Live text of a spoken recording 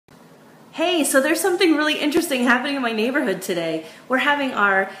Hey, so there's something really interesting happening in my neighborhood today. We're having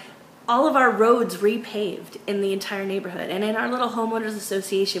all of our roads repaved in the entire neighborhood. And in our little homeowners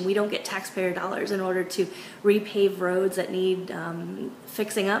association, we don't get taxpayer dollars in order to repave roads that need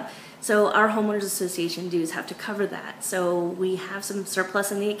fixing up. So our homeowners association dues have to cover that. So we have some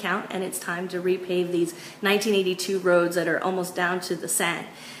surplus in the account, and it's time to repave these 1982 roads that are almost down to the sand.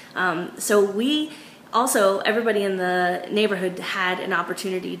 Also, everybody in the neighborhood had an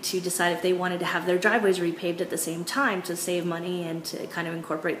opportunity to decide if they wanted to have their driveways repaved at the same time to save money and to kind of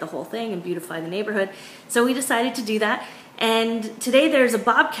incorporate the whole thing and beautify the neighborhood. So we decided to do that. And today there's a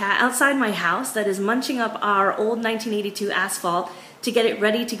bobcat outside my house that is munching up our old 1982 asphalt to get it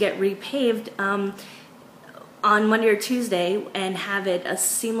ready to get repaved on Monday or Tuesday and have it a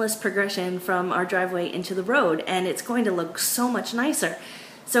seamless progression from our driveway into the road. And it's going to look so much nicer.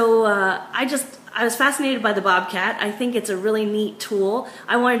 So I was fascinated by the bobcat. I think it's a really neat tool.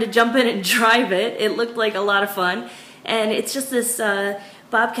 I wanted to jump in and drive it. It looked like a lot of fun. And it's just this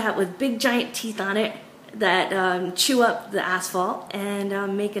bobcat with big giant teeth on it that chew up the asphalt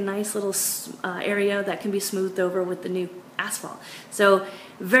and make a nice little area that can be smoothed over with the new asphalt. So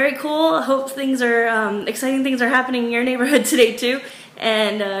very cool. I hope things are exciting things are happening in your neighborhood today too.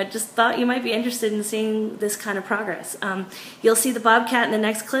 And just thought you might be interested in seeing this kind of progress. You'll see the bobcat in the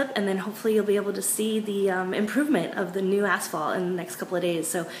next clip, and then hopefully you'll be able to see the improvement of the new asphalt in the next couple of days.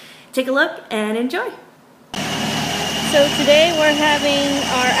 So take a look and enjoy. So today we're having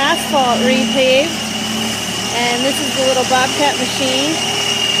our asphalt repaved, and this is the little bobcat machine.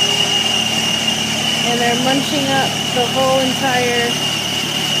 And they're munching up the whole entire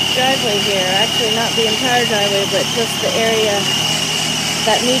driveway here. Actually, not the entire driveway, but just the area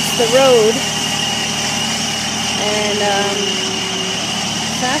that meets the road. And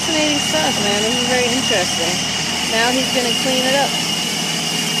fascinating stuff, man. This is very interesting. Now he's going to clean it up,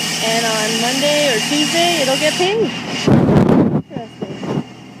 and on Monday or Tuesday it'll get paved. Interesting.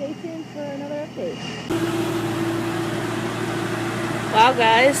 Stay tuned for another update. Wow,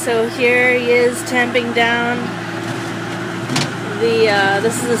 guys, so here he is tamping down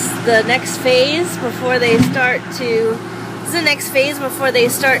this is the next phase before they start to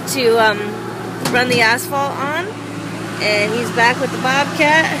run the asphalt on. And he's back with the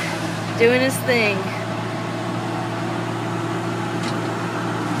bobcat doing his thing.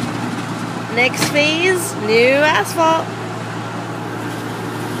 Next phase, new asphalt.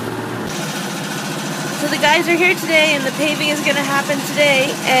 So the guys are here today, and the paving is going to happen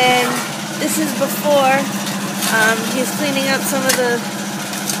today, and this is before he's cleaning up some of the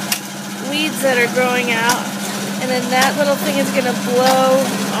weeds that are growing out, and then that little thing is going to blow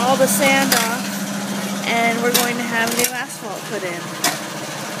all the sand off, and we're going to have new asphalt put in.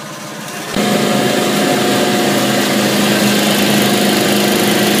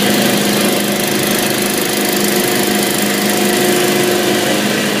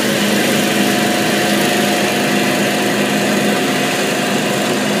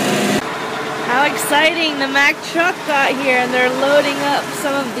 How exciting! The Mack truck got here, and they're loading up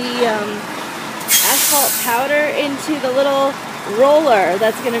some of the asphalt powder into the little roller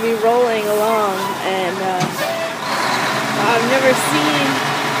that's going to be rolling along. And I've never seen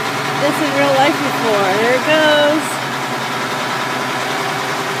this in real life before. Here it goes.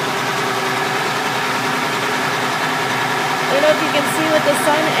 I don't know if you can see with the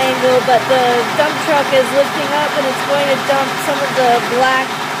sun angle, but the dump truck is lifting up, and it's going to dump some of the black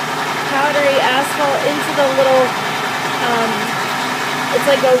powdery asphalt into the little, it's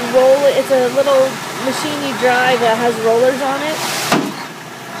like a roll, it's a little machine you drive that has rollers on it.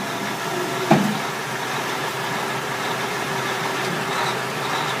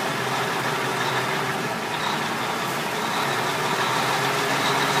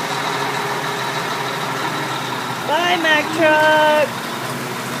 Bye, Mack truck!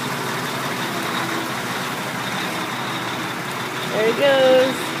 There he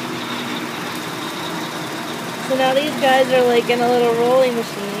goes. So now these guys are like in a little rolling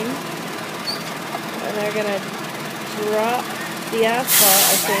machine, and they're gonna drop the asphalt,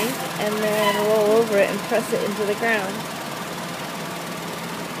 I think, and then roll over it and press it into the ground.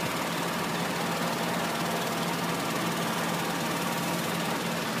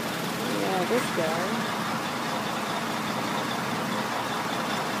 Yeah, this guy.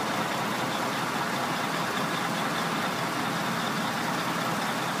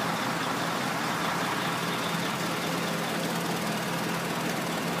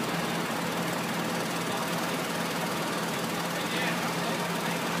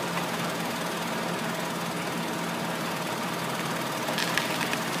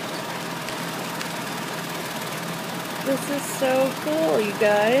 This is so cool, you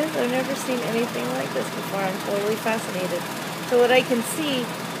guys. I've never seen anything like this before. I'm totally fascinated. So what I can see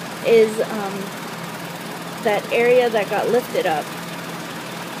is that area that got lifted up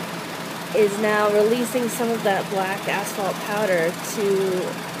is now releasing some of that black asphalt powder to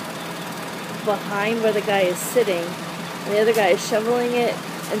behind where the guy is sitting. And the other guy is shoveling it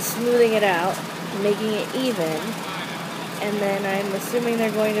and smoothing it out, making it even. And then I'm assuming they're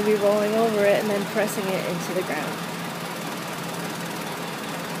going to be rolling over it and then pressing it into the ground.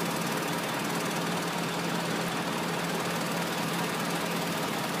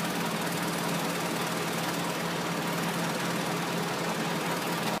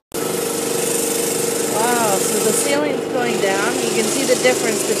 Wow, so the ceiling's going down. You can see the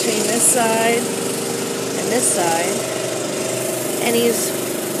difference between this side and this side. And he's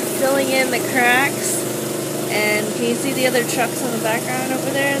filling in the cracks. And can you see the other trucks on the background over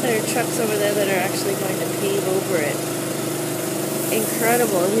there? There are trucks over there that are actually going to pave over it.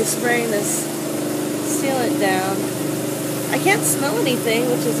 Incredible. He's spraying this sealant down. I can't smell anything,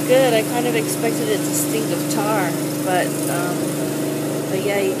 which is good. I kind of expected it to stink of tar. But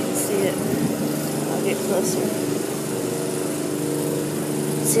yeah, you can see it. I'll get closer.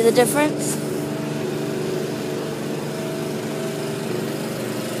 See the difference?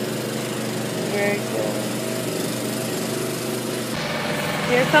 Very cool.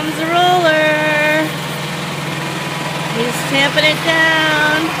 Here comes the roller. He's tamping it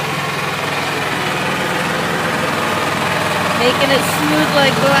down. Making it smooth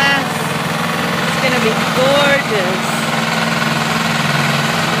like glass. It's going to be gorgeous.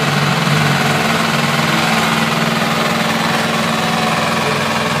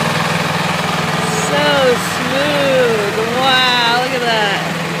 So smooth. Wow, look at that.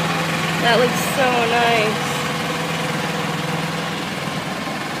 That looks so nice.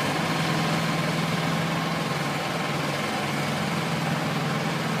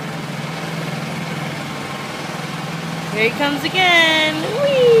 Here he comes again.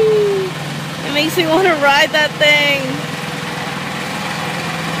 Whee! It makes me want to ride that thing.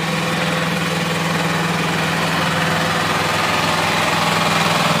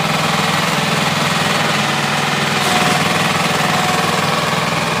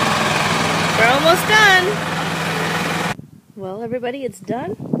 We're almost done. Well, everybody, it's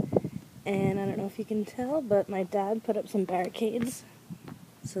done. And I don't know if you can tell, but my dad put up some barricades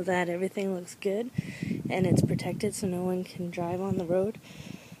so that everything looks good and it's protected so no one can drive on the road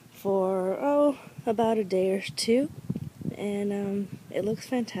for, about a day or two. And it looks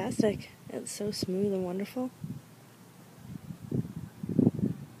fantastic. It's so smooth and wonderful.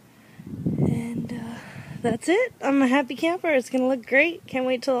 And that's it. I'm a happy camper. It's going to look great. Can't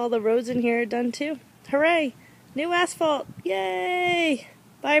wait till all the roads in here are done too. Hooray! New asphalt! Yay!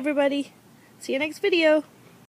 Bye everybody. See you next video.